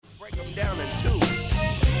Break them down in twos.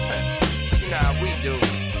 Nah, we do.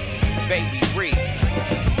 Baby, read.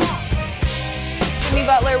 Jimmy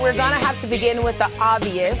Butler, we're going to have to begin with the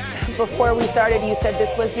obvious. Before we started, you said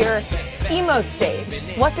this was your emo stage.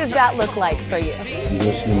 What does that look like for you? I'm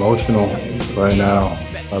just emotional right now.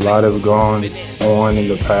 A lot has gone on in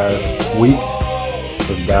the past week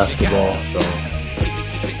with basketball.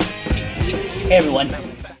 Hey everyone,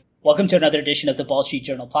 welcome to another edition of the Ball Street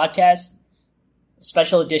Journal podcast. A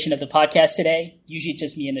special edition of the podcast today. Usually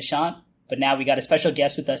just me and Nishant, but now we got a special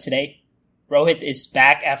guest with us today. Rohith is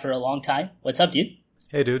back after a long time. What's up, dude?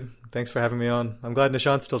 Hey, dude. Thanks for having me on. I'm glad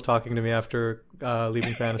Nishant's still talking to me after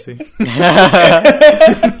leaving fantasy.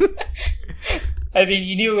 I mean,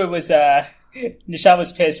 you knew it was... Nishant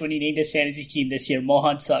was pissed when he named his fantasy team this year.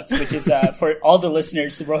 Mohan Sucks, which is, for all the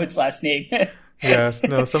listeners, Rohit's last name. Yeah,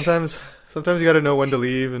 no, sometimes you got to know when to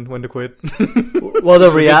leave and when to quit. Well,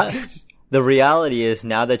 the reality is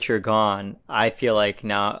now that you're gone, I feel like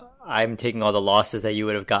now I'm taking all the losses that you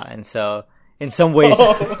would have gotten. So in some ways,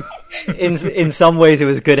 in some ways, it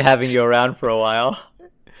was good having you around for a while.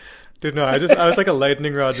 Dude, no, I was like a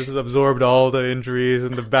lightning rod, just absorbed all the injuries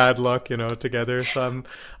and the bad luck, together. So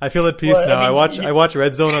I feel at peace now. I watch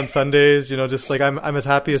Red Zone on Sundays, just like I'm as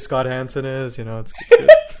happy as Scott Hansen is, it's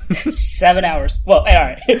good. 7 hours. Well, all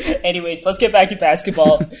right. Anyways, let's get back to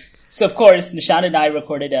basketball. So of course, Nishant and I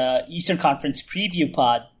recorded a Eastern Conference preview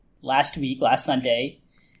pod last Sunday,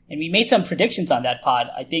 and we made some predictions on that pod.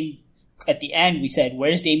 I think at the end we said,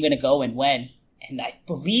 where's Dame going to go and when? And I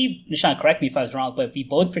believe, Nishant, correct me if I was wrong, but we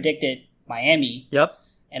both predicted Miami. Yep.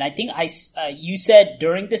 And I think you said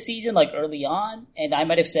during the season, like early on, and I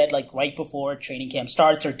might have said like right before training camp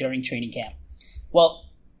starts or during training camp. Well,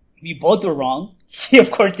 we both were wrong. He,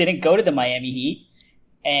 of course, didn't go to the Miami Heat,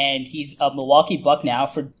 and he's a Milwaukee Buck now.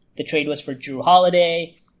 The trade was for Drew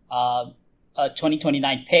Holiday, a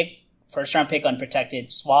 2029 pick, first-round pick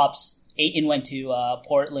unprotected, swaps. Ayton went to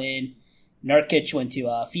Portland. Nurkic went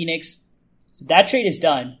to Phoenix. So that trade is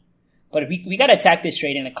done, but we got to attack this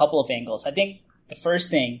trade in a couple of angles. I think the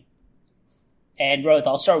first thing, and Rohith,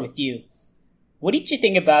 I'll start with you. What did you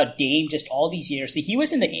think about Dame just all these years? So he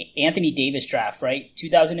was in the Anthony Davis draft, right?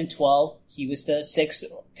 2012, he was the 6th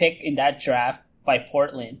pick in that draft by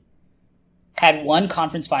Portland. Had one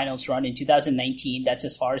conference finals run in 2019. That's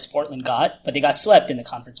as far as Portland got, but they got swept in the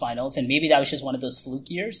conference finals, and maybe that was just one of those fluke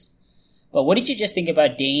years. But what did you just think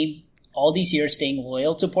about Dame all these years staying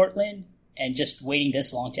loyal to Portland and just waiting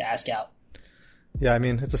this long to ask out? Yeah, I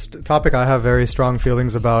mean, it's a topic I have very strong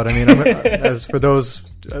feelings about. I mean, as for those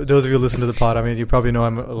of you who listen to the pod, I mean, you probably know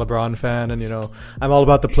I'm a LeBron fan, and I'm all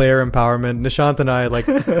about the player empowerment. Nishant and I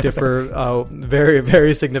differ very,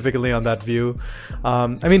 very significantly on that view.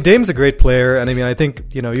 I mean, Dame's a great player, and I mean, I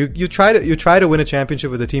think you try to win a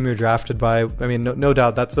championship with the team you're drafted by. I mean, no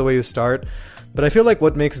doubt that's the way you start. But I feel like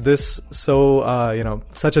what makes this so,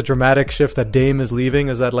 such a dramatic shift that Dame is leaving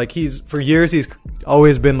is that for years he's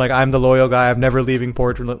always been like, I'm the loyal guy. I'm never leaving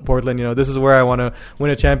Portland. This is where I want to win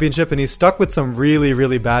a championship. And he's stuck with some really,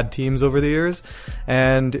 really bad teams over the years.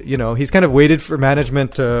 And, he's kind of waited for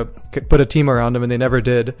management to put a team around him, and they never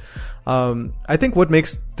did. I think what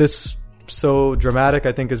makes this so dramatic,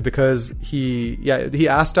 I think, is because he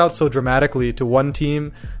asked out so dramatically to one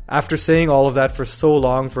team after saying all of that for so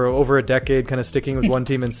long, for over a decade, kind of sticking with one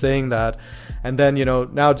team and saying that, and then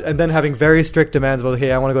then having very strict demands about,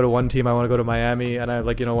 hey, I want to go to one team, I want to go to Miami, and I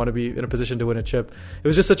want to be in a position to win a chip. It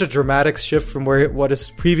was just such a dramatic shift from what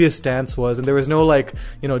his previous stance was, and there was no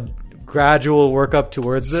gradual work up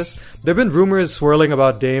towards this. There have been rumors swirling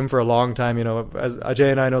about Dame for a long time. As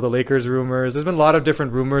Ajay and I know the Lakers rumors. There's been a lot of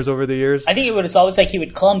different rumors over the years. I think it's always like he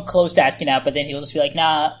would come close to asking out, but then he'll just be like,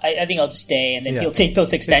 nah, I think I'll just stay. And then he'll take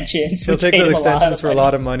those extensions. He'll take those extensions for a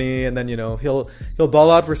lot of money. And then, he'll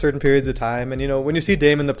ball out for certain periods of time. And, when you see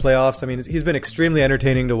Dame in the playoffs, I mean, he's been extremely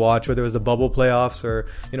entertaining to watch, whether it was the bubble playoffs or,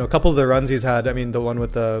 a couple of the runs he's had. I mean, the one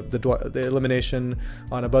with the elimination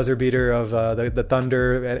on a buzzer beater of the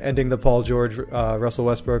Thunder, ending the Paul George, Russell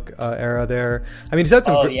Westbrook era there. I mean, he's had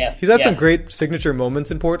some great signature moments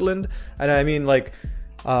in Portland, and I mean,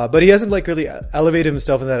 but he hasn't really elevated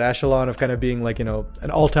himself in that echelon of kind of being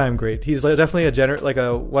an all-time great. He's definitely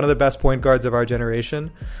one of the best point guards of our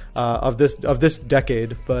generation, of this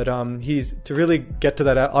decade. But he's to really get to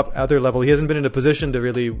that other level, he hasn't been in a position to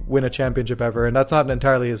really win a championship ever, and that's not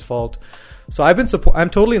entirely his fault. So I'm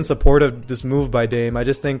totally in support of this move by Dame. I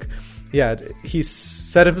just think, he's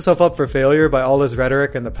set himself up for failure by all his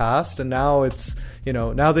rhetoric in the past, and now it's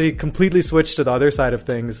now that he completely switched to the other side of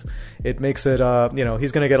things, it makes it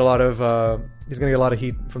he's going to get a lot of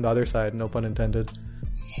heat from the other side, no pun intended.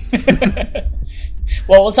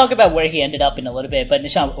 Well, we'll talk about where he ended up in a little bit. But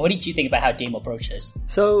Nishant, what did you think about how Dame approached this?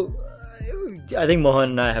 So, I think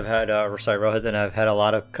Mohan and I have had, Rohith and I have had a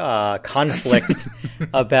lot of conflict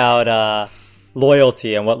about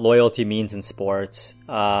loyalty and what loyalty means in sports,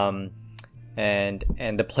 and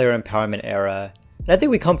the player empowerment era. And I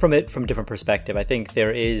think we come from it from a different perspective. I think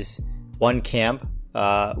there is one camp,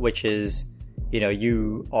 which is,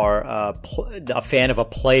 you are a fan of a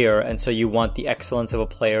player, and so you want the excellence of a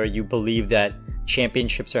player. You believe that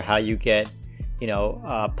championships are how you get,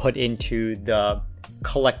 put into the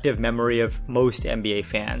collective memory of most NBA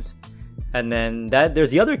fans. And then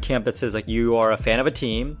there's the other camp that says, like, you are a fan of a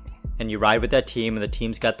team, and you ride with that team, and the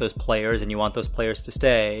team's got those players, and you want those players to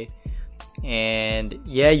stay. And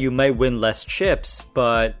yeah, you might win less chips,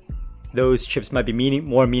 but those chips might be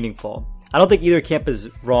more meaningful. I don't think either camp is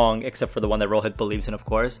wrong, except for the one that Rohith believes in, of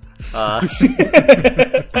course. But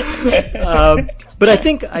I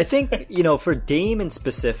think for Dame in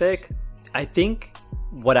specific, I think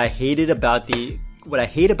what I hate about the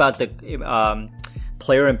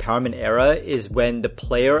player empowerment era is when the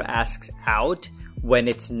player asks out when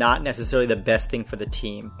it's not necessarily the best thing for the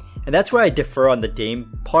team. And that's where I defer on the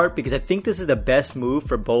Dame part, because I think this is the best move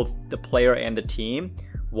for both the player and the team,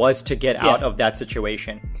 was to get out of that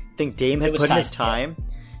situation. I think Dame had put in his time,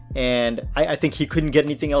 and I think he couldn't get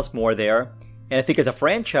anything else more there. And I think as a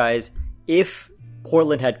franchise, if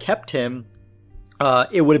Portland had kept him,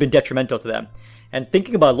 it would have been detrimental to them. And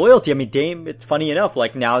thinking about loyalty, I mean, Dame, it's funny enough,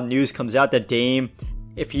 like now news comes out that Dame,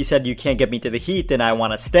 if he said, you can't get me to the Heat, then I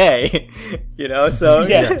want to stay, so.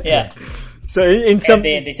 Yeah. So in some,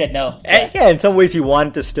 and they said no. In some ways he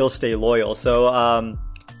wanted to still stay loyal. So,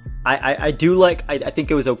 I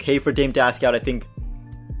think it was okay for Dame to ask out. I think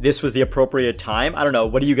this was the appropriate time. I don't know.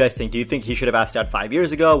 What do you guys think? Do you think he should have asked out 5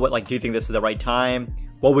 years ago? Do you think this is the right time?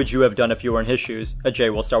 What would you have done if you were in his shoes?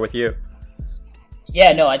 Ajay, we'll start with you.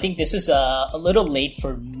 Yeah, no, I think this was a little late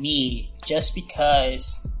for me, just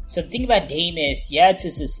because. So the thing about Dame is, it's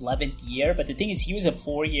his 11th year, but the thing is, he was a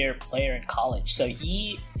 4-year player in college. So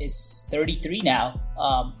he is 33 now,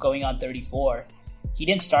 going on 34. He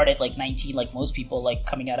didn't start at 19 like most people,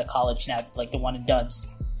 coming out of college now, the one and dones.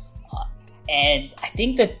 And I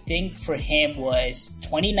think the thing for him was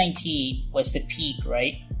 2019 was the peak,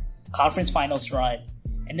 right? Conference finals run.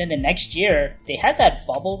 And then the next year, they had that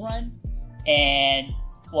bubble run. And,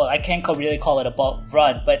 well, I can't really call it a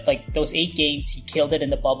run, but those 8 games, he killed it in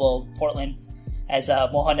the bubble. Portland, as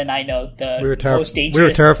Mohan and I know, most dangerous, we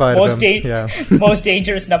were terrified of him. Most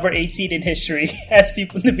dangerous number 8 seed in history, as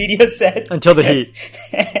people in the media said. Until the Heat.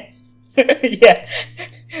 Yeah.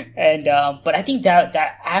 And but I think that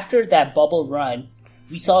after that bubble run,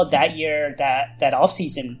 we saw that year, that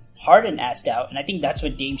offseason, Harden asked out, and I think that's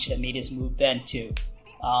when Dame should have made his move then too.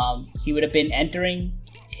 He would have been entering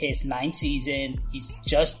his 9th season. He's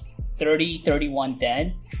just 31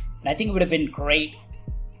 then, and I think it would have been great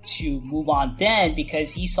to move on then,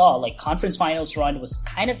 because he saw conference finals run was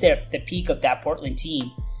kind of the peak of that Portland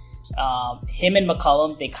team. Him and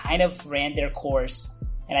McCollum, they kind of ran their course.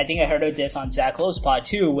 And I think I heard of this on Zach Lowe's pod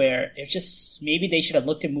too, where it's just maybe they should have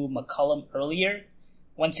looked to move McCollum earlier.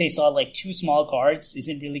 Once they saw 2 small guards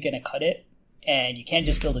isn't really going to cut it, and you can't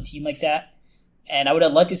just build a team like that. And I would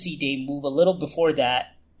have loved to see Dame move a little before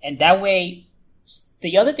that. And that way,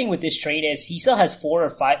 the other thing with this trade is he still has 4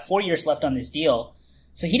 years left on this deal.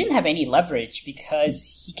 So he didn't have any leverage,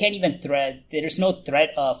 because he can't even there's no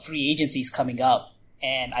threat of free agencies coming up,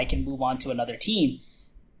 and I can move on to another team.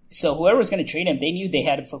 So whoever was going to trade him, they knew they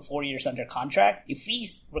had him for 4 years under contract. If he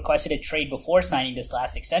requested a trade before signing this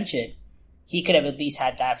last extension, he could have at least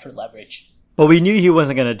had that for leverage. But we knew he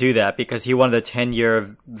wasn't going to do that, because he wanted a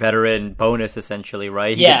 10-year veteran bonus, essentially,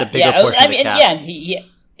 right? He gets a bigger portion of the cap. Yeah,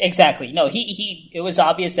 exactly. No, it was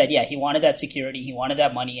obvious that, he wanted that security, he wanted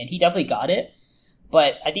that money, and he definitely got it.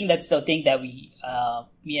 But I think that's the thing that me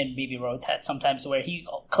and maybe Rohith had sometimes, where he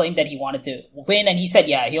claimed that he wanted to win, and he said,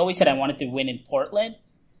 he always said, I wanted to win in Portland.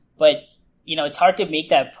 But, it's hard to make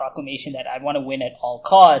that proclamation that I want to win at all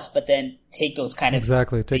costs, but then take those kind of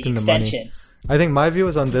taking extensions. The money. I think my view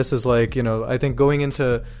is on this is I think going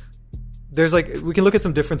into, there's we can look at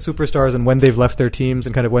some different superstars and when they've left their teams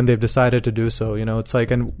and kind of when they've decided to do so. It's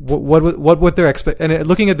and what would their and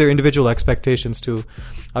looking at their individual expectations too.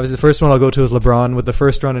 Obviously, the first one I'll go to is LeBron with the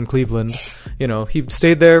first run in Cleveland. He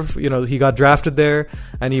stayed there. He got drafted there,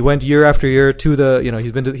 and he went year after year to the.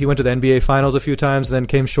 He went to the NBA Finals a few times, then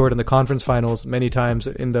came short in the conference finals many times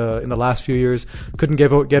in the last few years. Couldn't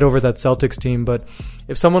get over that Celtics team. But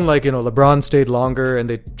if someone like LeBron stayed longer and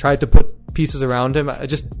they tried to put pieces around him, I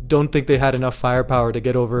just don't think they had enough firepower to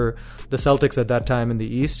get over the Celtics at that time in the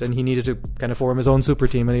East, and he needed to kind of form his own super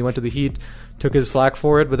team, and he went to the Heat, took his flack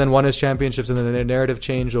for it, but then won his championships, and then the narrative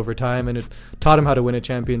changed over time, and it taught him how to win a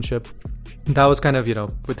championship. That was kind of,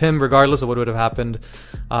 with him, regardless of what would have happened,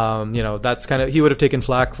 that's kind of, he would have taken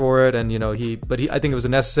flack for it. And, I think it was a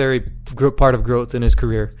necessary part of growth in his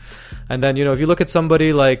career. And then, if you look at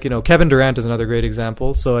somebody like, Kevin Durant is another great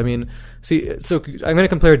example. So, I mean, so I'm going to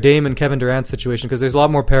compare Dame and Kevin Durant's situation because there's a lot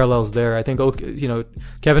more parallels there. I think,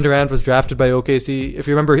 Kevin Durant was drafted by OKC. If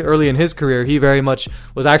you remember early in his career, he very much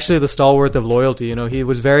was actually the stalwart of loyalty. He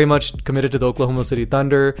was very much committed to the Oklahoma City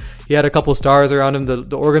Thunder. He had a couple stars around him.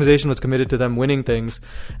 The organization was committed to them winning things.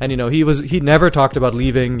 And, he never talked about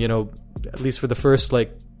leaving, at least for the first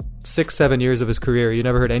 6-7 years of his career. You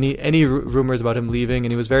never heard any rumors about him leaving,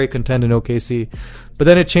 and he was very content in OKC. But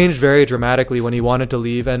then it changed very dramatically when he wanted to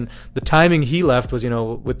leave, and the timing he left was,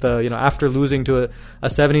 with the, after losing to a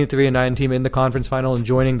 73-9 team in the conference final and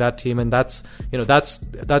joining that team, and that's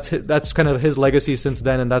kind of his legacy since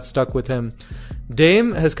then, and that's stuck with him.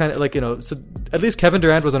 Dame has kind of so at least Kevin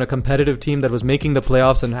Durant was on a competitive team that was making the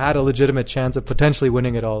playoffs and had a legitimate chance of potentially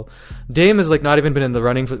winning it all. Dame has not even been in the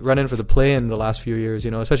run-in for the play in the last few years,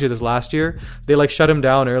 especially this last year. They shut him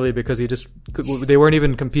down early because they weren't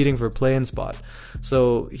even competing for a play-in spot.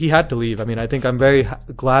 So he had to leave. I mean, I think I'm very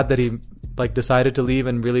glad that he decided to leave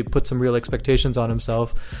and really put some real expectations on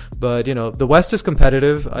himself. But, the West is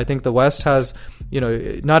competitive. I think the West has,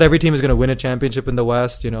 not every team is going to win a championship in the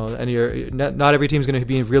West, and not every team is going to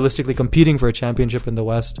be realistically competing for a championship in the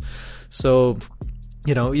West. So,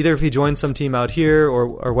 either if he joined some team out here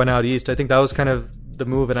or went out East, I think that was kind of the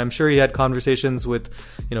move. And I'm sure he had conversations with,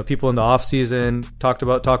 people in the off season, talked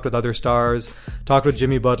with other stars, talked with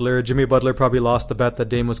Jimmy Butler. Jimmy Butler probably lost the bet that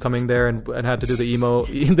Dame was coming there and had to do the emo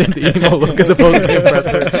look at the post game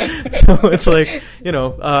presser. So it's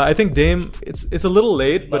I think Dame, it's a little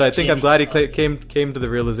late, but I think I'm glad he came to the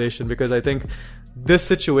realization, because I think this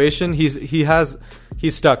situation, he's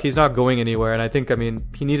stuck. He's not going anywhere. And I think,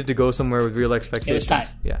 he needed to go somewhere with real expectations. It's time.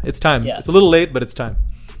 Yeah, it's time. Yeah. It's a little late, but it's time.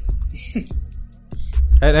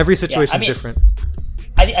 And every situation is different.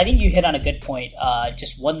 I think you hit on a good point.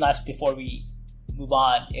 Just one last before we move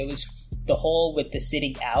on. It was the whole with the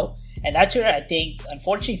sitting out. And that's where I think,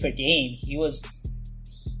 unfortunately for Dame,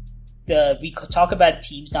 we could talk about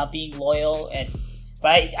teams not being loyal.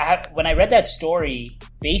 But when I read that story,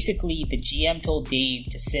 basically the GM told Dame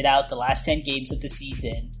to sit out the last 10 games of the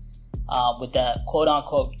season with the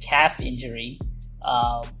quote-unquote calf injury.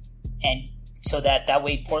 And so that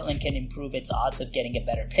way Portland can improve its odds of getting a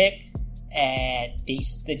better pick. And the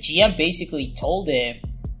GM basically told him,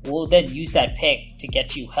 we'll then use that pick to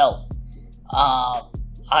get you help.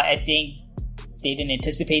 I think they didn't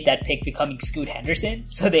anticipate that pick becoming Scoot Henderson,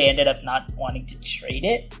 so they ended up not wanting to trade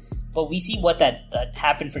it. But we see what that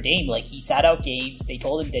happened for Dame. He sat out games, they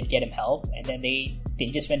told him they'd get him help, and then they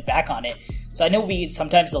just went back on it. So I know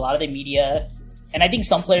sometimes a lot of the media, and I think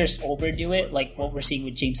some players overdo it, like what we're seeing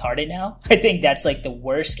with James Harden now. I think that's the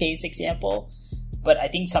worst case example. But I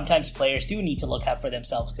think sometimes players do need to look out for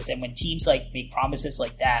themselves, because then when teams make promises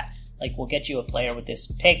like that, we'll get you a player with this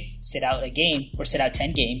pick, sit out a game or sit out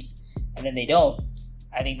 10 games, and then they don't.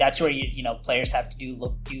 I think that's where players have to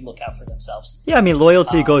look out for themselves. Yeah,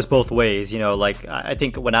 loyalty goes both ways. I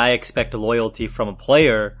think when I expect loyalty from a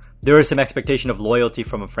player, there is some expectation of loyalty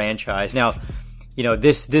from a franchise. Now,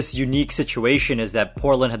 this unique situation is that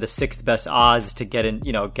Portland had the 6th best odds to get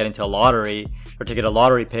into a lottery, or to get a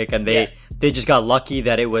lottery pick, and they just got lucky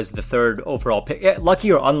that it was the 3rd overall pick.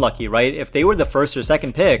 Lucky or unlucky, right? If they were the 1st or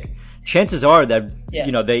 2nd pick, chances are that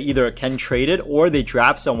they either can trade it or they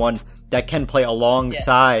draft someone that can play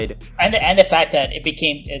alongside. Yeah. And the fact that it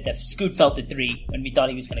became that Scoot fell to 3 when we thought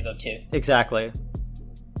he was going to go 2. Exactly.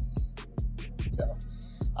 So,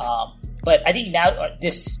 but I think now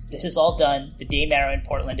this is all done. The Dame era in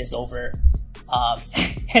Portland is over.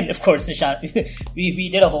 And of course, Nishant, we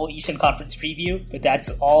did a whole Eastern Conference preview, but that's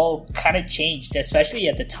all kind of changed, especially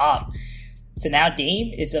at the top. So now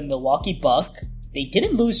Dame is a Milwaukee Buck. They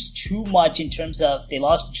didn't lose too much in terms of, they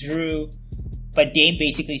lost Drew, but Dame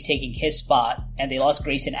basically is taking his spot, and they lost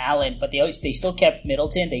Grayson Allen, but they still kept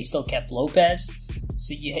Middleton, they still kept Lopez.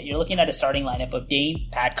 So you're looking at a starting lineup of Dame,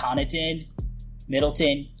 Pat Connaughton,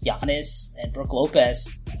 Middleton, Giannis, and Brook Lopez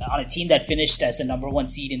on a team that finished as the number 1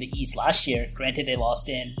 seed in the East last year. Granted, they lost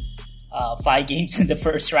in 5 games in the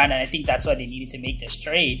first round, and I think that's why they needed to make this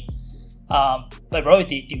trade. But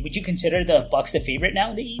Rohith, would you consider the Bucks the favorite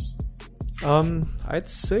now in the East? I'd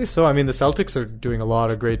say so. I mean, the Celtics are doing a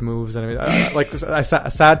lot of great moves, and I mean,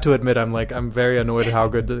 sad to admit, I'm very annoyed at how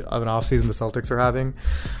good of an offseason the Celtics are having.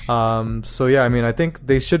 So yeah, I mean, I think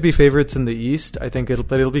they should be favorites in the East. I think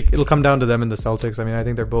it'll come down to them and the Celtics. I mean, I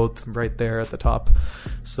think they're both right there at the top,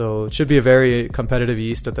 so it should be a very competitive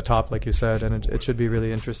East at the top, like you said, and it should be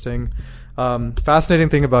really interesting. Fascinating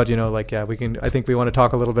thing about I think we want to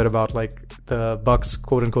talk a little bit about like the Bucks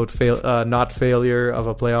quote unquote not failure of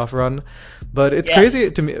a playoff run. But it's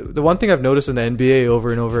crazy to me. The one thing I've noticed in the NBA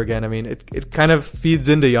over and over again, I mean, it kind of feeds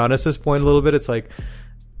into Giannis's point a little bit. It's like,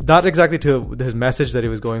 not exactly to his message that he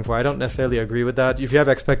was going for. I don't necessarily agree with that. If you have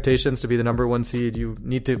expectations to be the number one seed, you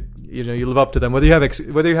need to, you live up to them. Whether you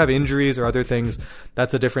have injuries or other things,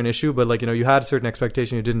 that's a different issue. But you had a certain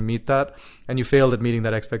expectation, you didn't meet that, and you failed at meeting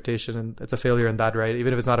that expectation, and it's a failure in that, right?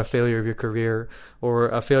 Even if it's not a failure of your career or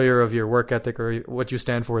a failure of your work ethic or what you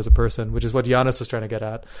stand for as a person, which is what Giannis was trying to get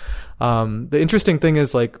at. The interesting thing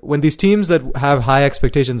is when these teams that have high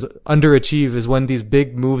expectations underachieve is when these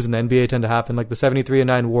big moves in the NBA tend to happen, like the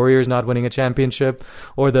 73-9 Warriors not winning a championship,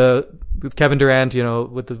 or with Kevin Durant,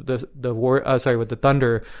 with the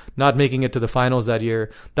Thunder not making it to the finals that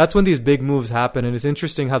year. That's when these big moves happen, and it's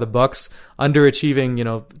interesting how the Bucks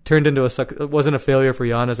underachieving, turned into it wasn't a failure for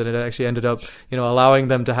Giannis, and it actually ended up, allowing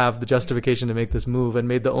them to have the justification to make this move and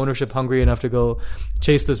made the ownership hungry enough to go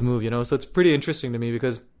chase this move. So it's pretty interesting to me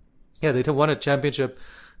because, they won a championship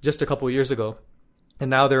just a couple of years ago, and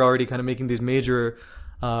now they're already kind of making these major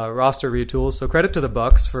roster retools. So credit to the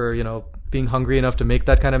Bucks for being hungry enough to make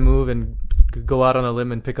that kind of move and go out on a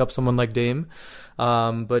limb and pick up someone like Dame.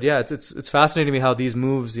 But yeah, it's fascinating to me how these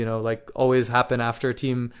moves always happen after a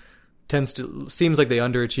team seems like they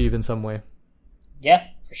underachieve in some way. Yeah,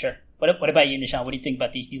 for sure. What about you, Nishant? What do you think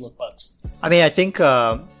about these New Look Bucks? I mean, I think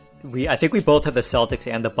we both have the Celtics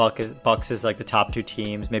and the Bucks as like the top two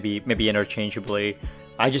teams, maybe interchangeably.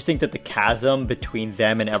 I just think that the chasm between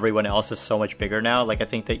them and everyone else is so much bigger now. Like, I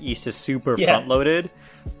think the East is super front-loaded,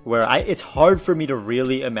 where it's hard for me to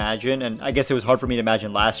really imagine, and I guess it was hard for me to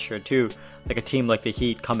imagine last year too, like a team like the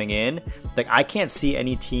Heat coming in. Like, I can't see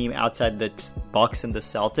any team outside the Bucks and the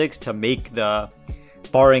Celtics to make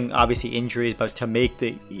barring obviously injuries, but to make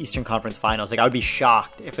the Eastern Conference Finals. Like, I would be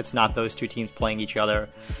shocked if it's not those two teams playing each other.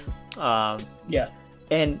 And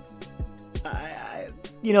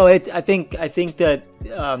I think that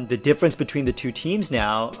the difference between the two teams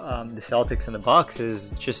now, the Celtics and the Bucks, is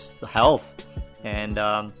just health and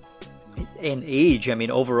age. I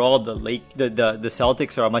mean, overall, the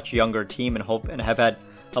Celtics are a much younger team and have had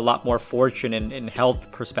a lot more fortune in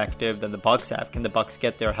health perspective than the Bucks have. Can the Bucks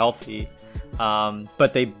get there healthy?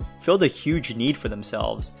 But they filled a huge need for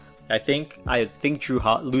themselves. I think losing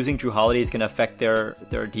Jrue Holiday is going to affect their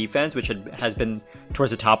defense, which has been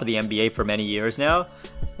towards the top of the NBA for many years now,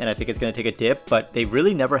 and I think it's going to take a dip. But they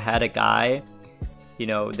really never had a guy,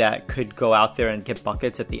 that could go out there and get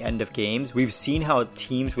buckets at the end of games. We've seen how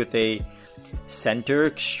teams with a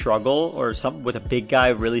center struggle, or with a big guy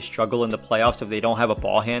really struggle in the playoffs if they don't have a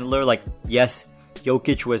ball handler. Like, yes,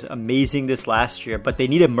 Jokic was amazing this last year, but they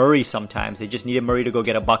needed Murray sometimes. They just needed Murray to go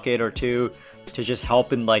get a bucket or two to just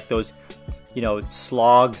help in like those,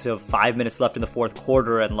 slogs of 5 minutes left in the fourth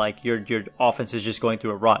quarter, and like your offense is just going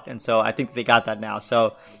through a rut. And so I think they got that now.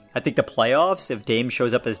 So I think the playoffs, if Dame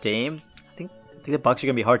shows up as Dame, I think the Bucks are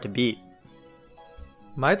going to be hard to beat.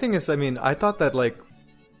 My thing is, I mean, I thought that like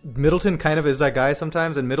Middleton kind of is that guy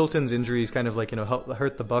sometimes, and Middleton's injuries kind of like,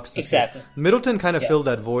 hurt the Bucks. Exactly. Middleton kind of filled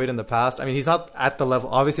that void in the past. I mean, he's not at the level,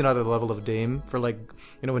 obviously not at the level of Dame for like,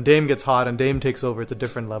 when Dame gets hot and Dame takes over, it's a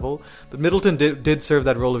different level. But Middleton did serve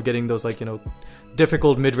that role of getting those like,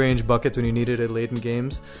 difficult mid-range buckets when you needed it late in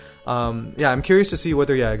games. I'm curious to see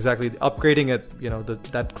whether, exactly, upgrading at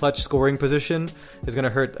that clutch scoring position is going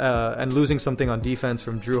to hurt, and losing something on defense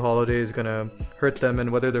from Jrue Holiday is going to hurt them,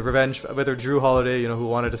 and whether Jrue Holiday, who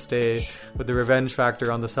wanted to stay, with the revenge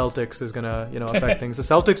factor on the Celtics is going to, affect things. The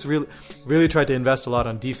Celtics really tried to invest a lot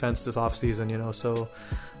on defense this offseason, so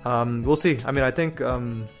we'll see. I mean, I think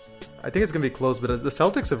it's going to be close, but the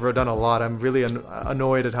Celtics have done a lot. I'm really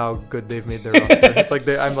annoyed at how good they've made their roster. It's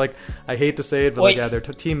like I hate to say it, but their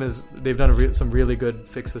team they've done some really good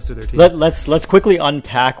fixes to their team. Let's quickly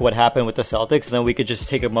unpack what happened with the Celtics, and then we could just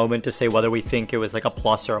take a moment to say whether we think it was like a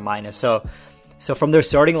plus or a minus. So from their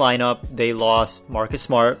starting lineup, they lost Marcus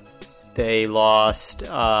Smart. They lost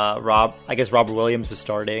Robert Williams was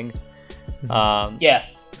starting.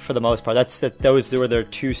 For the most part, those were their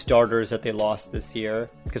two starters that they lost this year,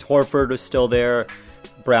 because Horford was still there,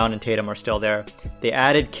 Brown and Tatum are still there. They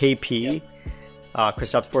added KP,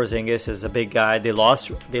 Kristaps Porzingis is a big guy. They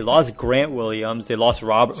lost Grant Williams. They lost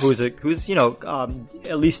Robert, who's at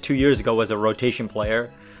least 2 years ago was a rotation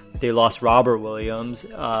player. They lost Robert Williams.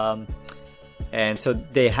 And so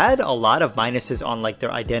they had a lot of minuses on like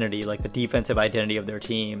their identity, like the defensive identity of their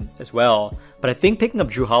team as well. But I think picking up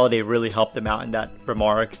Drew Holiday really helped them out in that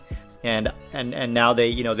remark. And now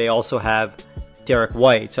they also have Derek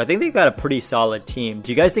White. So I think they've got a pretty solid team.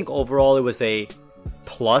 Do you guys think overall it was a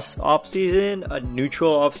plus offseason, a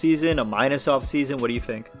neutral offseason, a minus offseason? What do you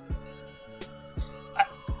think?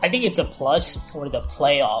 I think it's a plus for the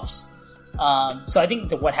playoffs. So I think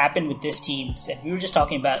that what happened with this team, that we were just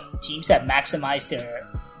talking about teams that maximize their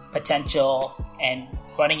potential and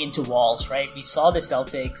running into walls, right? We saw the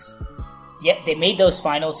Celtics. Yeah, they made those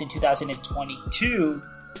finals in 2022,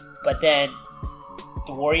 but then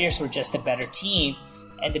the Warriors were just a better team.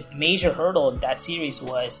 And the major hurdle in that series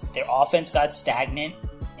was their offense got stagnant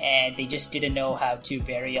and they just didn't know how to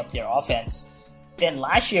vary up their offense. Then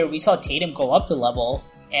last year we saw Tatum go up the level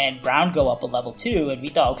and Brown go up a level too, and we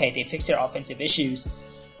thought, okay, they fixed their offensive issues.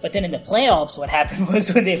 But then in the playoffs, what happened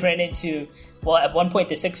was when they ran into, well, at one point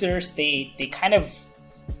the Sixers, they kind of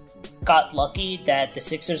got lucky that the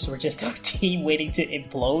Sixers were just a team waiting to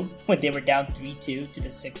implode when they were down 3-2 to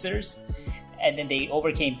the Sixers, and then they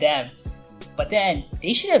overcame them. But then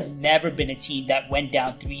they should have never been a team that went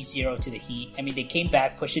down 3-0 to the Heat. I mean, they came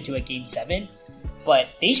back, pushed it to a Game 7, but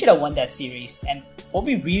they should have won that series. And what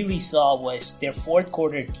we really saw was their fourth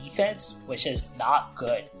quarter defense was just not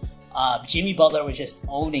good. Jimmy Butler was just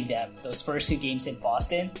owning them those first two games in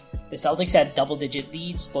Boston. The Celtics had double-digit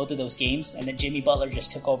leads both of those games, and then Jimmy Butler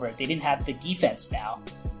just took over. They didn't have the defense now.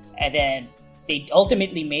 And then they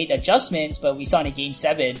ultimately made adjustments, but we saw in a Game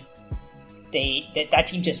 7, that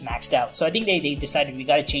team just maxed out. So I think they decided we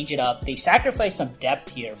got to change it up. They sacrificed some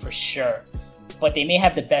depth here for sure, but they may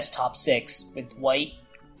have the best top six with White,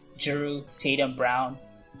 Drew, Tatum, Brown,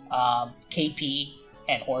 KP,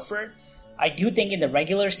 and Horford. I do think in the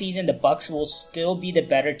regular season the Bucks will still be the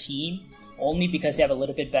better team, only because they have a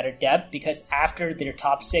little bit better depth. Because after their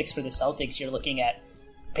top six for the Celtics, you're looking at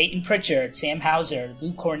Peyton Pritchard, Sam Hauser,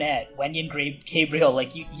 Luke Cornett, Wenyen Gabriel.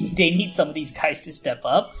 Like they need some of these guys to step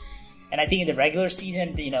up. And I think in the regular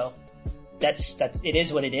season, that's it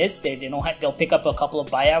is what it is. They'll pick up a couple of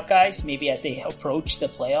buyout guys maybe as they approach the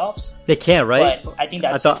playoffs. They can't, right? But I think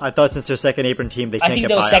that's. I thought since they're second apron team, they can't. I think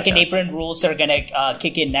get those buyout second guys. apron rules are gonna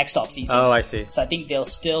kick in next offseason. Oh, I see. So I think they'll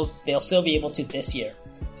still be able to this year.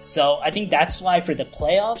 So I think that's why for the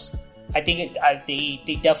playoffs, I think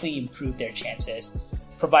they definitely improved their chances,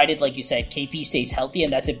 provided, like you said, KP stays healthy,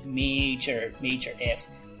 and that's a major if.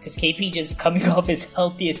 Because KP just coming off his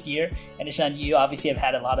healthiest year, and Nishant, you obviously have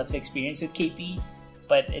had a lot of experience with KP,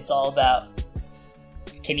 but it's all about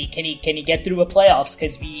can he get through a playoffs?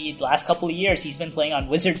 Because the last couple of years he's been playing on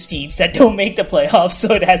Wizards teams that don't make the playoffs,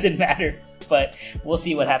 so it hasn't mattered. But we'll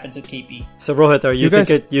see what happens with KP. So Rohith,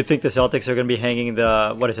 you think the Celtics are going to be hanging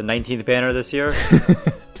the 19th banner this year?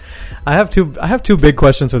 I have two big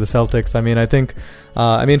questions for the Celtics. I mean, I think,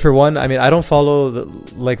 for one, I don't follow the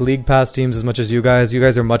league pass teams as much as you guys. You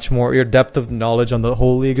guys are much more, your depth of knowledge on the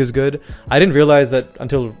whole league is good. I didn't realize that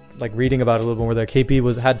until reading about it a little bit more, that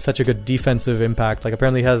KP had such a good defensive impact.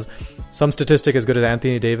 Apparently has some statistic as good as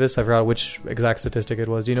Anthony Davis. I forgot which exact statistic it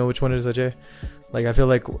was. Do you know which one it is, Ajay?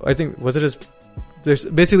 Was it his? There's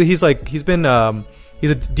basically he's been. He's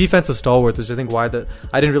a defensive stalwart, which I think I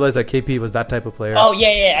didn't realize that KP was that type of player. Oh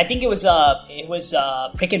yeah. I think it was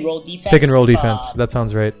pick and roll defense. Pick and roll defense. That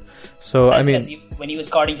sounds right. So when he was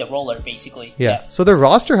guarding the roller, basically. Yeah. So their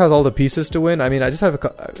roster has all the pieces to win. I just have a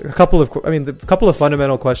couple of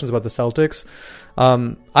fundamental questions about the Celtics.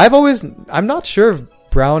 I'm not sure if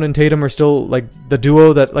Brown and Tatum are still the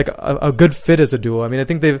duo that a good fit as a duo. I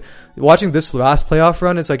think watching this last playoff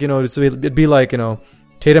run, it's it'd be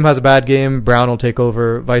Tatum has a bad game, Brown will take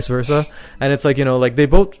over, vice versa. And it's they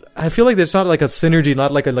both, I feel like there's not a synergy,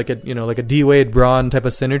 not like a D-Wade Braun type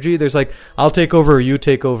of synergy. There's I'll take over or you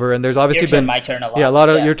take over. And there's obviously your turn, my turn a lot. Yeah, a lot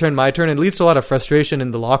of your turn, my turn. It leads to a lot of frustration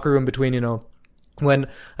in the locker room between, when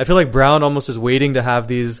I feel like Brown almost is waiting to have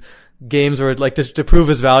these games where to prove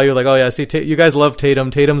his value, you guys love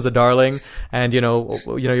Tatum's the darling, and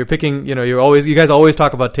you're picking, you guys always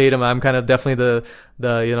talk about Tatum. I'm kind of definitely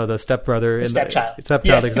the stepbrother, the stepchild,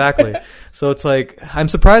 yeah. Exactly. So it's I'm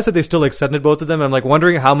surprised that they still extended both of them. I'm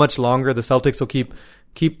wondering how much longer the Celtics will keep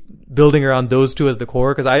building around those two as the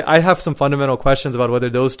core, because I have some fundamental questions about whether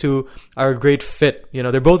those two are a great fit.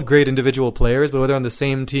 They're both great individual players, but whether on the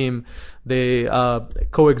same team they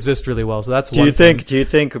coexist really well. So that's one thing. Do you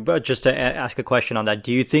think, just to ask a question on that,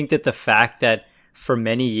 do you think that the fact that for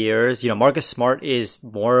many years, Marcus Smart is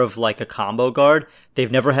more of like a combo guard.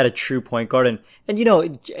 They've never had a true point guard. And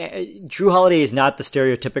Drew Holiday is not the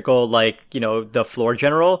stereotypical, like, the floor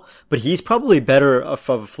general, but he's probably better of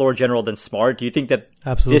a floor general than Smart. Do you think that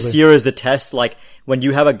Absolutely. This year is the test? Like, when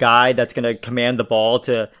you have a guy that's going to command the ball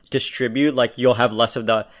to distribute, like, you'll have less of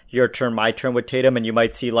the your turn, my turn with Tatum, and you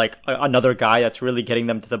might see like another guy that's really getting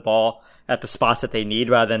them to the ball at the spots that they need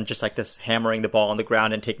rather than just like this hammering the ball on the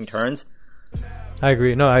ground and taking turns. I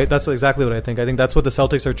agree. No, that's exactly what I think. I think that's what the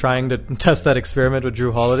Celtics are trying to test, that experiment with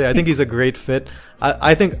Drew Holiday. I think he's a great fit.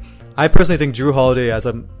 I personally think Drew Holiday has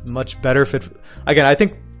a much better fit. Again,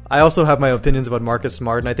 I also have my opinions about Marcus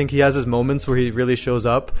Smart, and I think he has his moments where he really shows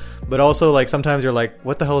up. But also, like, sometimes you're like,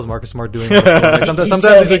 what the hell is Marcus Smart doing? Like, sometimes he's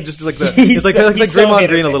like just like it's like Draymond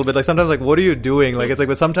Green a little bit. Like sometimes like, what are you doing? Like it's like,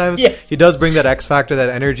 but sometimes he does bring that X factor, that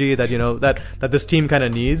energy that that this team kind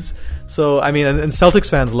of needs. So I mean, and Celtics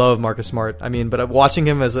fans love Marcus Smart. I mean, but watching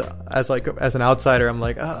him as an outsider, I'm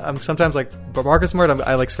like, I'm sometimes like, but Marcus Smart,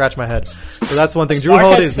 I like scratch my head. So that's one thing. Smart Drew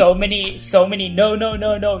Holiday has so many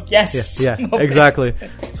no yes. Yeah, exactly.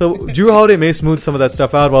 So Drew Holiday may smooth some of that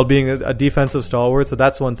stuff out while being a defensive stalwart. So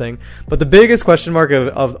that's one thing. But the biggest question mark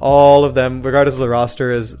of all of them, regardless of the roster,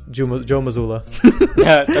 is Joe Mazzulla.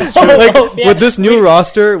 Yeah, that's true. With this new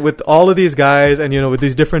roster, with all of these guys, and with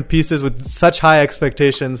these different pieces, with such high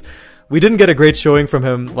expectations, we didn't get a great showing from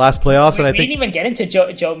him last playoffs, and I think we didn't even get into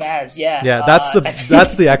Joe Maz. Yeah,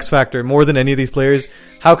 that's the X factor more than any of these players.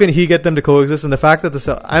 How can he get them to coexist? And the fact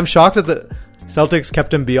that I'm shocked that the Celtics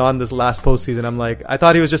kept him beyond this last postseason. I'm like, I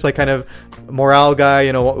thought he was just like kind of morale guy,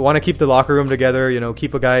 want to keep the locker room together,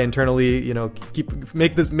 keep a guy internally,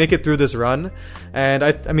 make it through this run. And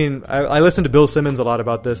I listened to Bill Simmons a lot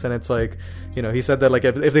about this, and it's like, he said that like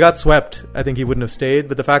if they got swept, I think he wouldn't have stayed.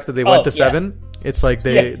 But the fact that they went to 7, it's like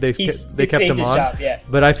they kept him on. Job, yeah.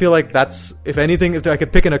 But I feel like that's, if anything, if I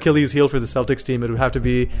could pick an Achilles heel for the Celtics team, it would have to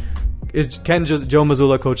be, can just Joe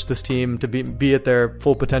Mazzulla coach this team to be at their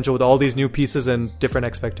full potential with all these new pieces and different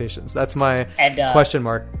expectations? That's my question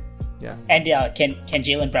mark. Yeah. And can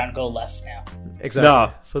Jaylen Brown go left now? Exactly.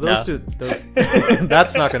 No. So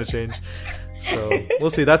that's not going to change. So we'll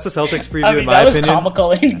see. That's the Celtics preview, in my opinion. That was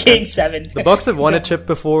comical in Game 7. The Bucks have won a chip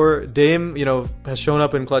before. Dame, has shown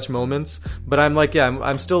up in clutch moments. But I'm like,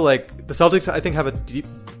 I'm still like, the Celtics, I think, have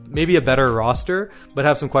maybe a better roster, but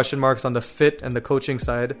have some question marks on the fit and the coaching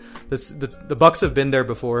side. The Bucks have been there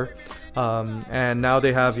before, and now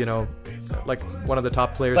they have like one of the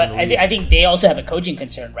top players in the league. I think they also have a coaching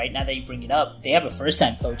concern right now that you bring it up. They have a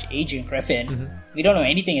first-time coach, Adrian Griffin. Mm-hmm. We don't know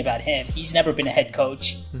anything about him. He's never been a head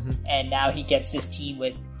coach, and now he gets this team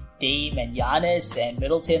with Dame and Giannis and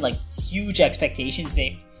Middleton, like huge expectations.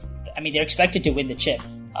 They're expected to win the chip.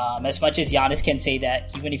 As much as Giannis can say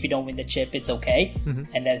that even if you don't win the chip, it's okay,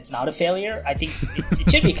 and that it's not a failure, I think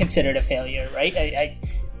it should be considered a failure, right?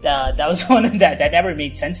 That was one that never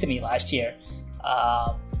made sense to me last year.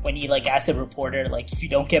 When he asked the reporter, if you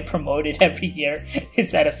don't get promoted every year, is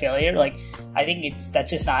that a failure? I think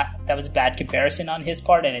that was a bad comparison on his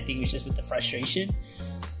part, and I think it was just with the frustration.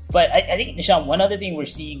 But I think, Nishant, one other thing we're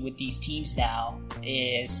seeing with these teams now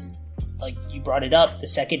is, like you brought it up, the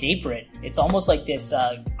second apron. It's almost like this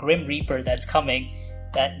Grim Reaper that's coming,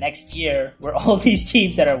 that next year where all these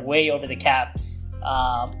teams that are way over the cap,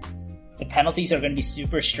 the penalties are going to be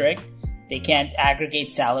super strict. They can't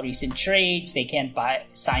aggregate salaries in trades. They can't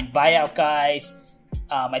sign buyout guys.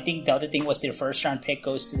 I think the other thing was their first round pick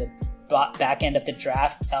goes to the back end of the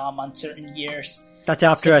draft on certain years. That's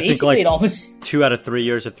after, I think, almost 2 out of 3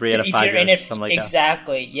 years or 3 out of 5 years. Something like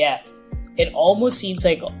exactly, that. Yeah. It almost seems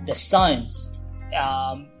like the Suns,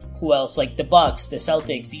 who else? Like the Bucks, the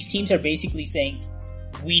Celtics. These teams are basically saying,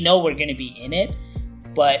 we know we're going to be in it,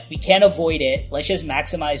 but we can't avoid it. Let's just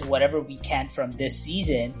maximize whatever we can from this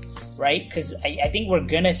season, right? Because I think we're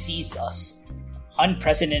going to see an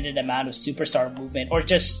unprecedented amount of superstar movement or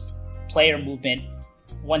just player movement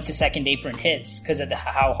once the second apron hits because of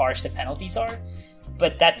how harsh the penalties are.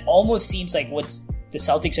 But that almost seems like what the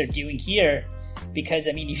Celtics are doing here. Because,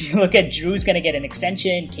 if you look at Drew's going to get an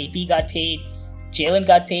extension, KP got paid, Jalen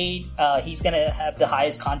got paid, he's going to have the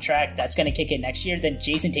highest contract, that's going to kick in next year, then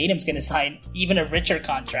Jason Tatum's going to sign even a richer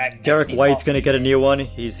contract. Derek White's going to get a new one,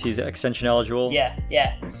 he's extension eligible.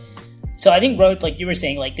 Yeah. So I think, Rohith, like you were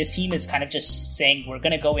saying, this team is kind of just saying, we're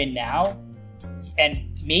going to go in now,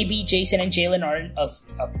 and maybe Jason and Jalen aren't of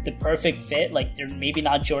the perfect fit, they're maybe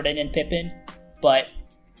not Jordan and Pippen, but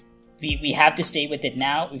we have to stay with it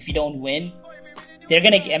now. If you don't win, they're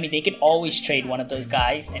going to, they can always trade one of those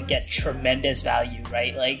guys and get tremendous value,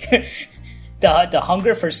 right? The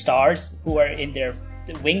hunger for stars who are in their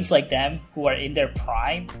wings like them, who are in their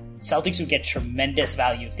prime, Celtics would get tremendous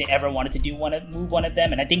value if they ever wanted to move one of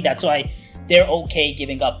them, and I think that's why they're okay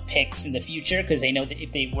giving up picks in the future, because they know that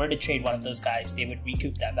if they were to trade one of those guys, they would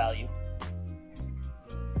recoup that value.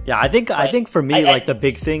 Yeah, I think for me, the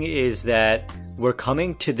big thing is that we're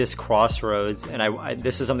coming to this crossroads, and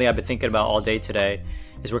this is something I've been thinking about all day today,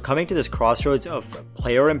 is we're coming to this crossroads of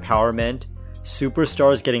player empowerment,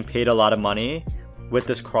 superstars getting paid a lot of money, with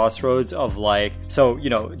this crossroads of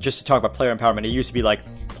just to talk about player empowerment, it used to be like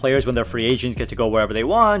players when they're free agents get to go wherever they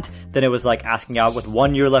want. Then it was like asking out with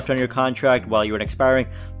 1 year left on your contract while you were expiring.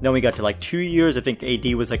 Then we got to 2 years. I think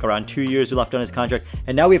AD was around 2 years left on his contract.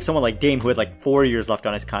 And now we have someone like Dame who had 4 years left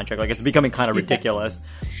on his contract. It's becoming kind of ridiculous.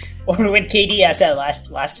 Or when KD has that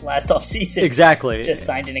last off season, exactly, just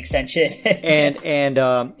signed an extension. and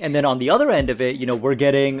then on the other end of it, we're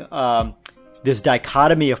getting this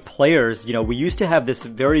dichotomy of players. We used to have this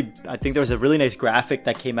I think there was a really nice graphic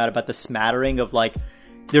that came out about the smattering of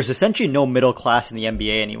there's essentially no middle class in the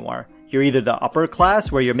NBA anymore. You're either the upper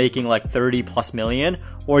class where you're making 30 plus million,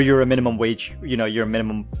 or you're a minimum wage, you're a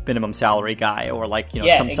minimum salary guy, or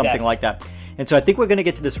something like that. And so I think we're going to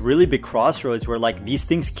get to this really big crossroads where these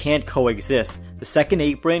things can't coexist. The second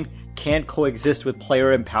apron can't coexist with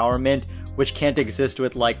player empowerment, which can't exist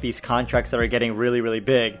with these contracts that are getting really, really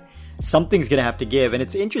big. Something's going to have to give, and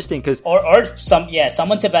it's interesting because players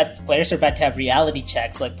are about to have reality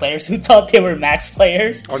checks. Players who thought they were max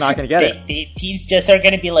players are not going to get it. The teams just are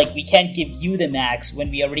going to be we can't give you the max when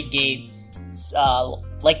we already gave. I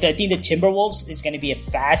think the Timberwolves is going to be a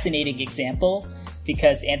fascinating example,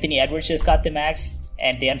 because Anthony Edwards just got the max,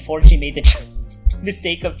 and they unfortunately made the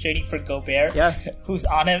mistake of trading for Gobert, who's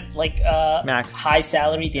on a max high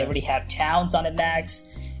salary. They already have Towns on a max,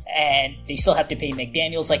 and they still have to pay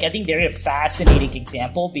McDaniels. I think they're a fascinating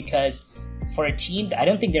example, because for a team, I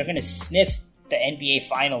don't think they're going to sniff the NBA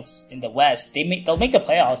Finals in the West. They'll make the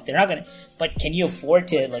playoffs. They're not going to. But can you afford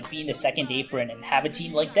to be in the second apron and have a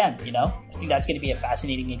team like them? I think that's going to be a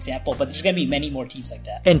fascinating example. But there's going to be many more teams like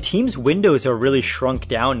that. And teams' windows are really shrunk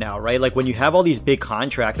down now, right? When you have all these big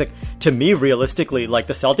contracts, to me, realistically, the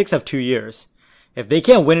Celtics have 2 years. If they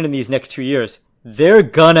can't win it in these next 2 years, they're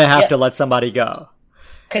gonna have to let somebody go.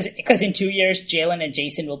 Because in 2 years, Jalen and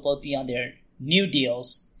Jason will both be on their new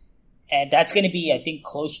deals. And that's going to be, I think,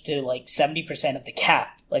 close to 70% of the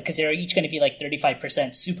cap. Because they're each going to be 35%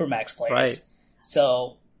 supermax players. Right.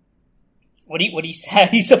 So, how are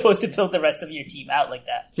you supposed to build the rest of your team out like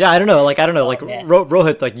that? Yeah, I don't know.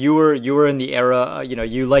 Rohith, you were in the era,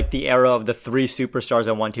 you like the era of the 3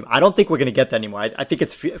 superstars on one team. I don't think we're going to get that anymore. I think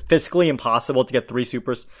it's fiscally impossible to get 3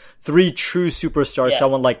 true superstars,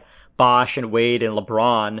 someone like Bosh and Wade and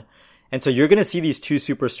LeBron. And so you're going to see these 2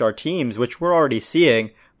 superstar teams, which we're already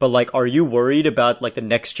seeing. But are you worried about the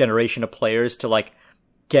next generation of players to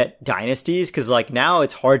get dynasties? Because now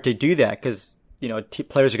it's hard to do that because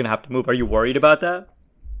players are going to have to move. Are you worried about that?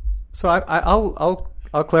 So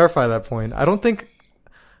I'll clarify that point. I don't think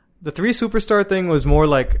the 3 superstar thing was more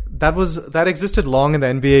that existed long in the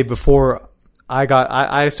NBA before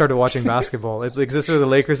I started watching basketball. It existed with the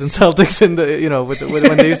Lakers and Celtics in the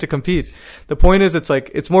when they used to compete. The point is,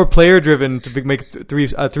 it's more player driven to make a 3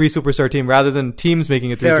 superstar team rather than teams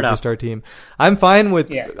making a 3 superstar team. I'm fine with.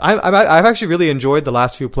 Yeah. I've actually really enjoyed the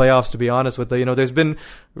last few playoffs, to be honest. With there's been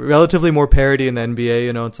relatively more parity in the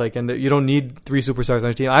NBA. And you don't need 3 superstars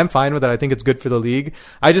on a team. I'm fine with that. I think it's good for the league.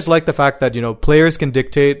 I just like the fact that players can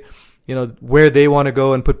dictate where they want to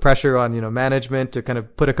go and put pressure on, management to kind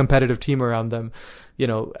of put a competitive team around them.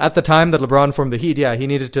 At the time that LeBron formed the Heat, he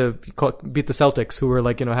needed to beat the Celtics, who were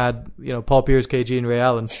had, Paul Pierce, KG, and Ray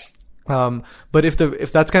Allen. But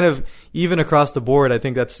if that's kind of even across the board, I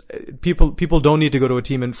think that's people don't need to go to a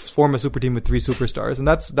team and form a super team with 3 superstars. And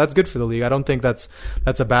that's good for the league. I don't think that's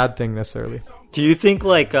a bad thing necessarily. Do you think do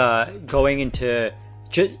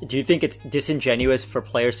you think it's disingenuous for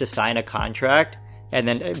players to sign a contract and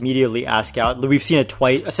then immediately ask out? We've seen it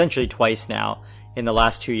essentially twice now in the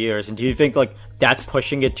last 2 years. And do you think that's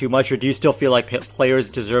pushing it too much, or do you still feel like players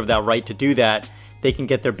deserve that right to do that? They can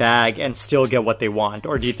get their bag and still get what they want,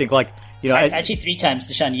 or do you think actually 3 times,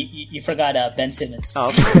 Nishant, you forgot Ben Simmons.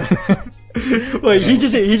 Oh. Well, he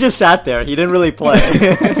just sat there. He didn't really play.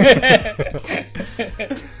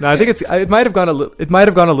 No, I think it might have gone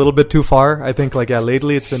a little bit too far. I think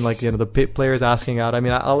lately it's been the players asking out. I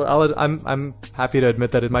mean, I'm happy to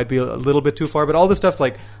admit that it might be a little bit too far, but all this stuff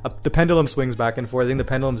the pendulum swings back and forth. I think the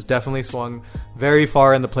pendulum's definitely swung very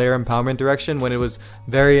far in the player empowerment direction when it was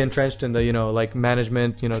very entrenched in the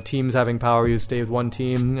management, teams having power. You stay with one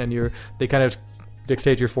team and they kind of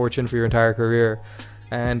dictate your fortune for your entire career.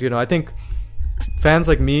 And I think fans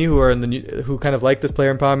like me who are who kind of like this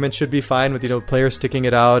player empowerment should be fine with, players sticking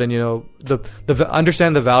it out and,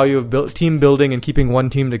 understand the value of team building and keeping one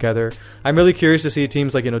team together. I'm really curious to see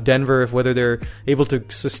teams like, Denver, whether they're able to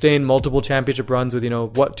sustain multiple championship runs with,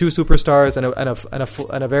 two superstars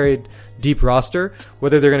and a very deep roster,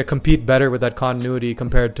 whether they're going to compete better with that continuity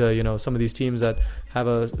compared to, some of these teams that have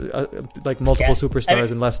multiple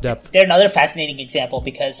superstars and less depth. They're another fascinating example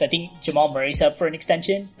because I think Jamal Murray's up for an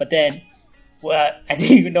extension, but then I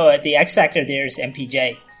think the X factor there is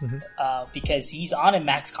MPJ because he's on a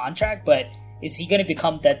max contract, but is he going to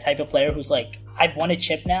become that type of player who's like, I want a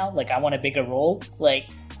chip now, like I want a bigger role?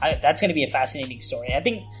 That's going to be a fascinating story. I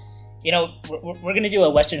think we're going to do a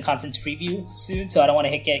Western Conference preview soon, so I don't want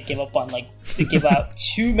to give up on to give out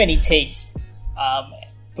too many takes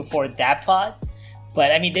before that pod.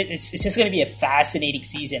 But I mean, it's just going to be a fascinating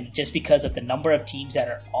season just because of the number of teams that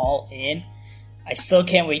are all in. I still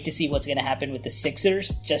can't wait to see what's going to happen with the Sixers,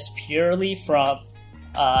 just purely from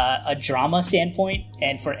a drama standpoint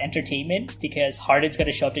and for entertainment, because Harden's going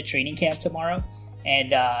to show up to training camp tomorrow,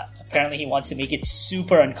 and apparently he wants to make it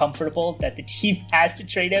super uncomfortable that the team has to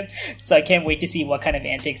trade him. So I can't wait to see what kind of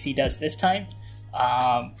antics he does this time.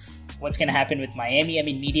 What's going to happen with Miami? I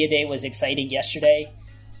mean, Media Day was exciting yesterday.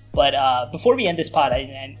 But before we end this pod,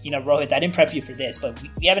 Rohith, I didn't prep you for this, but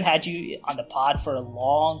we haven't had you on the pod for a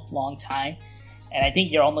long, long time. And I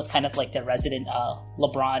think you're almost kind of like the resident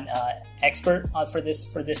LeBron expert for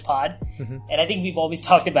this pod. Mm-hmm. And I think we've always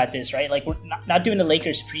talked about this, right? Like, we're not doing the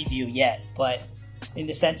Lakers preview yet, but in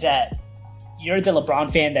the sense that you're the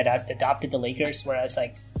LeBron fan that adopted the Lakers, whereas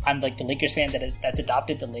I'm like the Lakers fan that's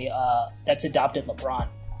adopted LeBron.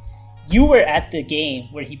 You were at the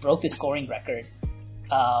game where he broke the scoring record.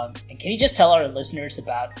 And can you just tell our listeners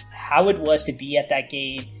about how it was to be at that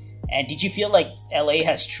game? And did you feel like LA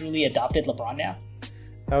has truly adopted LeBron now?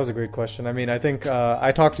 That was a great question. I mean, I think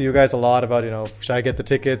I talked to you guys a lot about, should I get the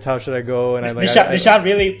tickets? How should I go? And Nishant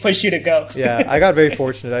really pushed you to go. Yeah, I got very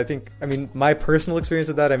fortunate. My personal experience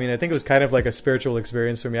with that, I think it was kind of like a spiritual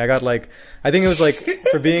experience for me. I think it was like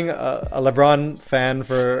for being a LeBron fan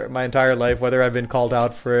for my entire life, whether I've been called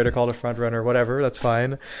out for it or called a front runner, whatever, that's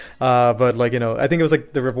fine. But I think it was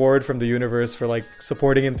like the reward from the universe for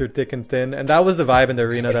supporting him through thick and thin. And that was the vibe in the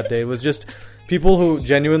arena that day. It was just people who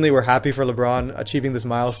genuinely were happy for LeBron achieving this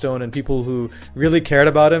milestone, and people who really cared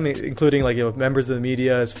about him, including members of the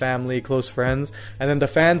media, his family, close friends. And then the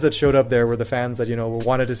fans that showed up there were the fans that,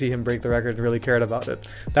 wanted to see him break the record and really cared about it.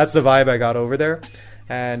 That's the vibe I got over there.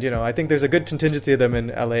 And, I think there's a good contingency of them in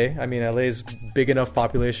LA. I mean, LA is big enough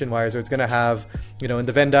population-wise, where it's going to have, in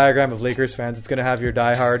the Venn diagram of Lakers fans, it's going to have your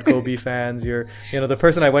diehard Kobe fans. The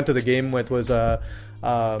person I went to the game with was a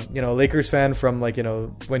Lakers fan from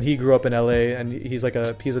when he grew up in LA, and he's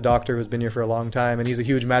a doctor who's been here for a long time, and he's a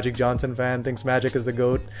huge Magic Johnson fan, thinks Magic is the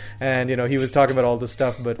GOAT. And, he was talking about all this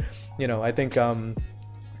stuff, but, I think,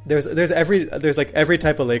 there's every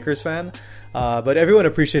type of Lakers fan, but everyone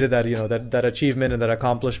appreciated that that achievement and that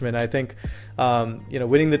accomplishment. I think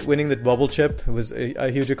winning the bubble chip was a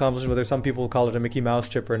huge accomplishment, whether some people call it a Mickey Mouse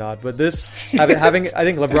chip or not. But this having I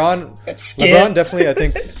think LeBron definitely, I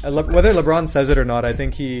think whether LeBron says it or not, I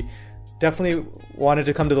think he definitely wanted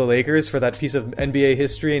to come to the Lakers for that piece of NBA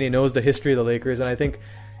history, and he knows the history of the Lakers. And I think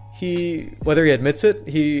whether he admits it,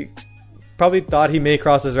 he probably thought he may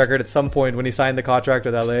cross his record at some point when he signed the contract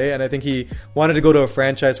with LA, and I think he wanted to go to a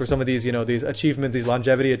franchise where some of these, these achievements, these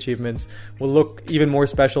longevity achievements, will look even more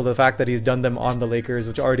special. The fact that he's done them on the Lakers,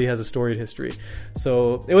 which already has a storied history,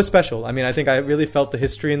 so it was special. I mean, I think I really felt the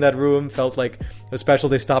history in that room. Felt like it was special.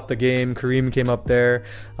 They stopped the game. Kareem came up there.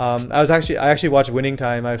 I actually watched Winning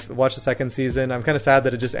Time. I watched the second season. I'm kind of sad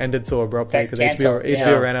that it just ended so abruptly because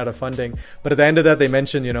HBO ran out of funding. But at the end of that, they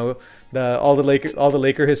mentioned all the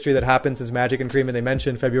Laker history that happened since Magic and Kareem, and they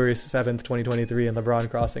mentioned February 7th, 2023, and LeBron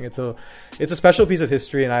crossing it. So it's a special piece of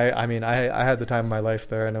history, and I had the time of my life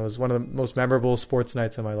there, and it was one of the most memorable sports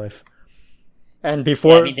nights of my life. And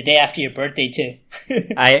before the day after your birthday too.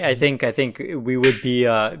 I think we would be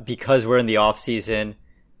because we're in the off season,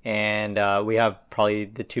 and we have probably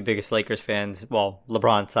the two biggest Lakers fans, well,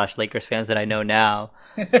 LeBron/Lakers fans that I know now.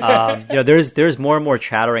 There's more and more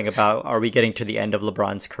chattering about, are we getting to the end of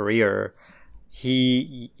LeBron's career?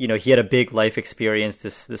 He had a big life experience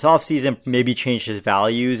this offseason, maybe changed his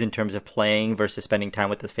values in terms of playing versus spending time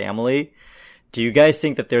with his family. Do you guys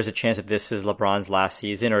think that there's a chance that this is LeBron's last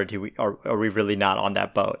season, or are we really not on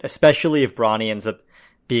that boat? Especially if Bronny ends up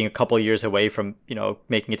being a couple of years away from,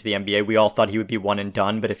 making it to the NBA. We all thought he would be one and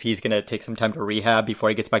done, but if he's going to take some time to rehab before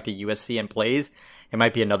he gets back to USC and plays, it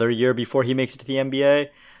might be another year before he makes it to the NBA.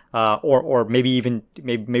 Or maybe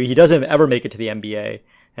he doesn't ever make it to the NBA.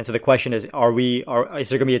 And so the question is, is there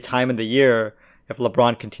going to be a time in the year if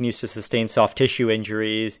LeBron continues to sustain soft tissue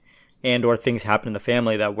injuries and or things happen in the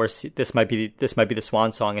family that this might be the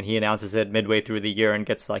swan song, and he announces it midway through the year and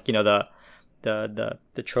gets like, the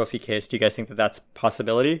trophy case? Do you guys think that that's a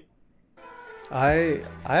possibility? I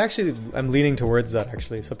actually am leaning towards that,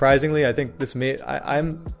 actually. Surprisingly, I think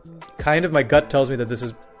I'm kind of, my gut tells me that this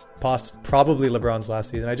is probably LeBron's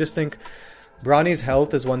last season. I just think Bronny's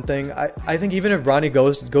health is one thing. I think even if Bronny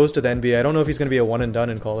goes to the NBA, I don't know if he's going to be a one and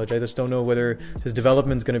done in college. I just don't know whether his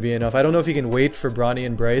development's going to be enough. I don't know if he can wait for Bronny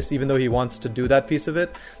and Bryce, even though he wants to do that piece of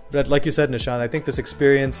it. But like you said, Nishant, I think this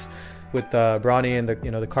experience with Bronny and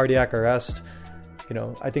the cardiac arrest,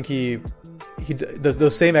 I think he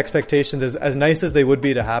those same expectations, as nice as they would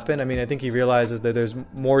be to happen. I mean, I think he realizes that there's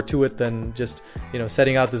more to it than just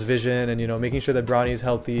setting out this vision and making sure that Bronny's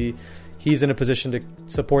healthy. He's in a position to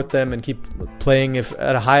support them and keep playing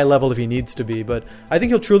at a high level if he needs to be. But I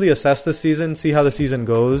think he'll truly assess this season, see how the season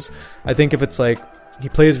goes. I think if it's like he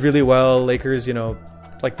plays really well, Lakers,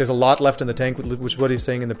 like there's a lot left in the tank, which is what he's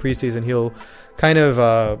saying in the preseason. He'll kind of,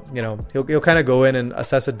 he'll kind of go in and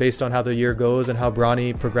assess it based on how the year goes and how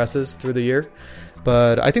Bronny progresses through the year.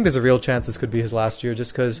 But I think there's a real chance this could be his last year,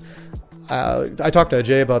 just because I talked to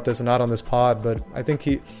Ajay about this and not on this pod, but I think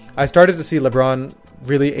I started to see LeBron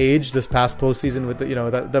really age this past postseason with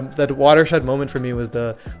that watershed moment for me was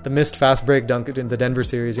the missed fast break dunk in the Denver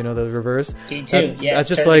series, the reverse. Game 2, that's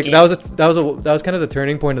just like that was kind of the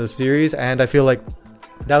turning point of the series, and I feel like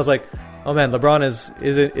that was like, oh man, LeBron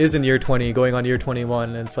is in year 20 going on year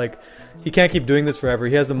 21, and it's like he can't keep doing this forever.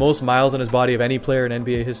 He has the most miles on his body of any player in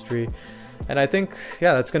NBA history. And I think,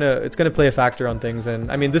 it's gonna play a factor on things.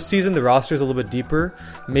 And I mean, this season the roster is a little bit deeper.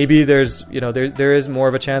 Maybe there's there is more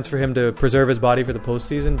of a chance for him to preserve his body for the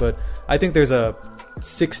postseason. But I think there's a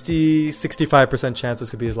 65% chance this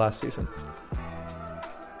could be his last season.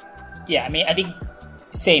 Yeah, I mean, I think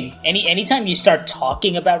same. Anytime you start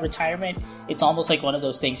talking about retirement, it's almost like one of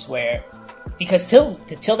those things where, because till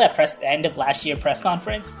that end of last year press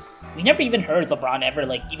conference, we never even heard LeBron ever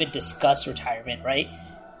even discuss retirement, right?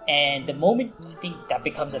 And the moment I think that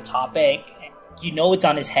becomes a topic, it's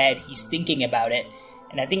on his head, he's thinking about it.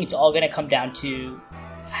 And I think it's all going to come down to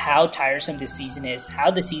how tiresome this season is, how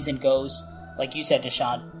the season goes, like you said,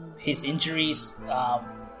 Nishant, his injuries,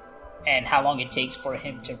 and how long it takes for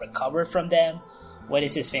him to recover from them. What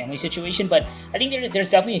is his family situation? But I think there's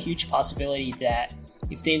definitely a huge possibility that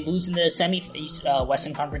if they lose in the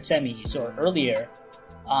Western Conference semis or earlier,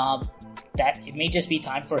 that it may just be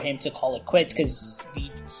time for him to call it quits, because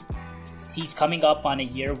he's coming up on a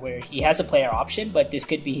year where he has a player option, but this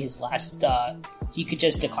could be his last. He could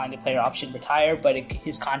just decline the player option, retire, but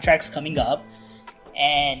his contract's coming up,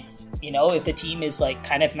 and if the team is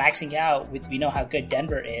kind of maxing out with, we know how good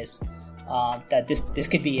Denver is, that this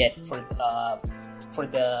could be it for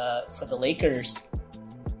the Lakers,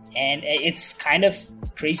 and it's kind of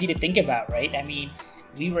crazy to think about, right? I mean,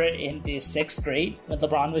 we were in the 6th grade when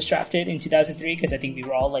LeBron was drafted in 2003, because I think we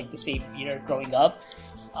were all the same year growing up.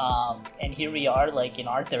 And here we are in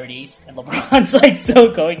our 30s, and LeBron's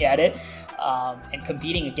still going at it, and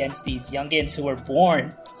competing against these youngins who were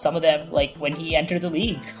born, some of them when he entered the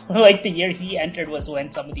league. The year he entered was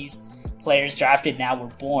when some of these players drafted now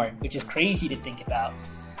were born, which is crazy to think about.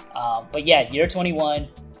 But yeah, year 21,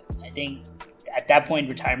 I think at that point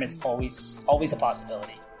retirement's always a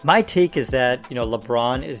possibility. My take is that,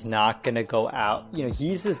 LeBron is not going to go out.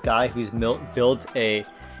 He's this guy who's built a,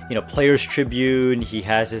 Players Tribune. He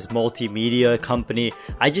has his multimedia company.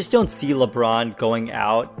 I just don't see LeBron going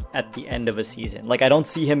out at the end of a season. I don't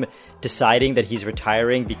see him deciding that he's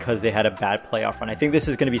retiring because they had a bad playoff run. I think this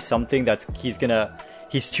is going to be something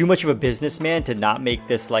he's too much of a businessman to not make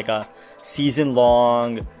this a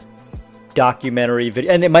season-long documentary video,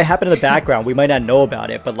 and it might happen in the background. We might not know about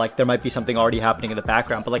it, but there might be something already happening in the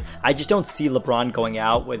background. But I just don't see LeBron going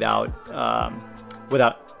out without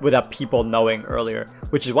people knowing earlier,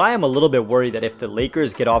 which is why I'm a little bit worried that if the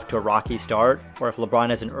Lakers get off to a rocky start, or if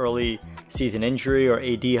LeBron has an early season injury or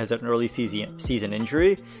AD has an early season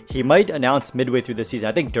injury, he might announce midway through the season.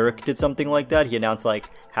 I think Dirk did something like that. He announced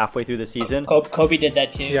halfway through the season. Kobe did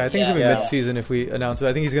that too. Yeah, I think it's gonna be mid-season if we announce it.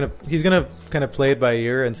 I think he's gonna kind of play it by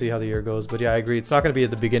ear and see how the year goes. But yeah, I agree. It's not gonna be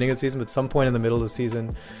at the beginning of the season, but some point in the middle of the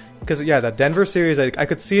season. Because that Denver series, I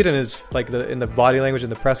could see it in his in the body language in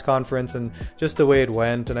the press conference, and just the way way it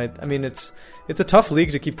went. And I mean, it's a tough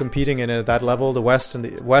league to keep competing in at that level. The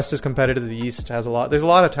West is competitive. The East has there's a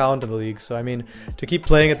lot of talent in the league. So I mean, to keep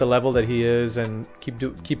playing at the level that he is and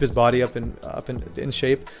keep his body up in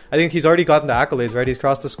shape, I think he's already gotten the accolades, right? He's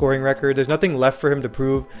crossed the scoring record. There's nothing left for him to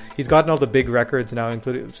prove. He's gotten all the big records now,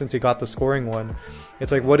 including since he got the scoring one.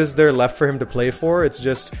 It's like, what is there left for him to play for? It's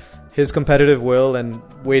just his competitive will and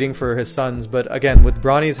waiting for his sons. But again, with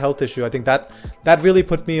Bronny's health issue, I think that really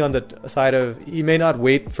put me on the side of he may not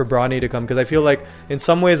wait for Bronny to come, because I feel like in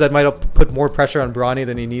some ways that might have put more pressure on Bronny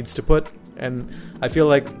than he needs to put. And I feel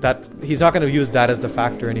like that he's not going to use that as the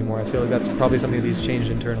factor anymore. I feel like that's probably something that he's changed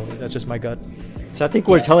internally. That's just my gut. So I think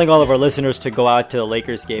we're telling all of our listeners to go out to the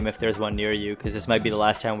Lakers game if there's one near you, because this might be the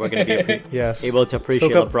last time we're going to be able to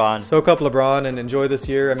appreciate LeBron. Soak up LeBron and enjoy this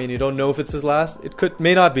year. I mean, you don't know if it's his last. It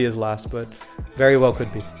may not be his last, but very well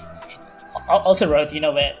could be. Also,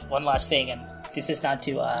 Rohith, one last thing, and this is not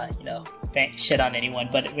to shit on anyone,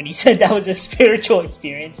 but when he said that was a spiritual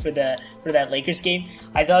experience for that Lakers game,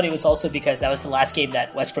 I thought it was also because that was the last game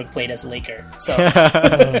that Westbrook played as a Laker. So,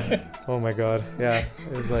 oh my god, yeah,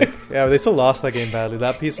 it was like, yeah, they still lost that game badly.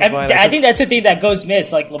 That piece was fine. I think that's the thing that goes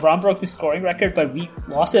missed. Like, LeBron broke the scoring record, but we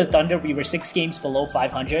lost to the Thunder. We were 6 games below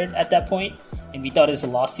 500 at that point, and we thought it was a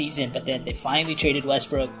lost season. But then they finally traded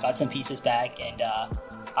Westbrook, got some pieces back, and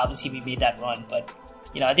obviously we made that run. But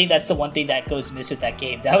I think that's the one thing that goes missed with that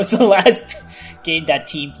game. That was the last game that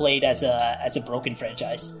team played as a broken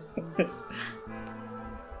franchise.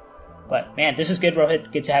 But man, this is good,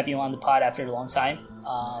 Rohith. Good to have you on the pod after a long time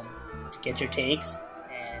to get your takes,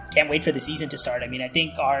 and can't wait for the season to start. I mean, I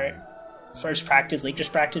think our first practice, Lakers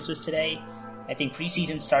practice, was today. I think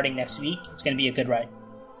preseason starting next week. It's going to be a good ride.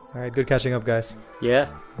 All right, good catching up, guys. Yeah,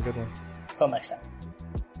 good one. Until next time.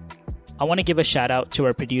 I want to give a shout out to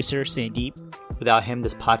our producer, Sandeep. Without him,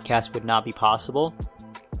 this podcast would not be possible.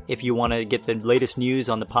 If you want to get the latest news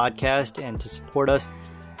on the podcast and to support us,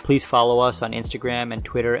 please follow us on Instagram and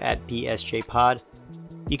Twitter at BSJPod.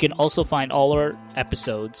 You can also find all our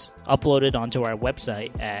episodes uploaded onto our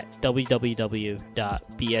website at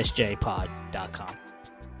www.bsjpod.com.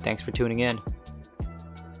 Thanks for tuning in.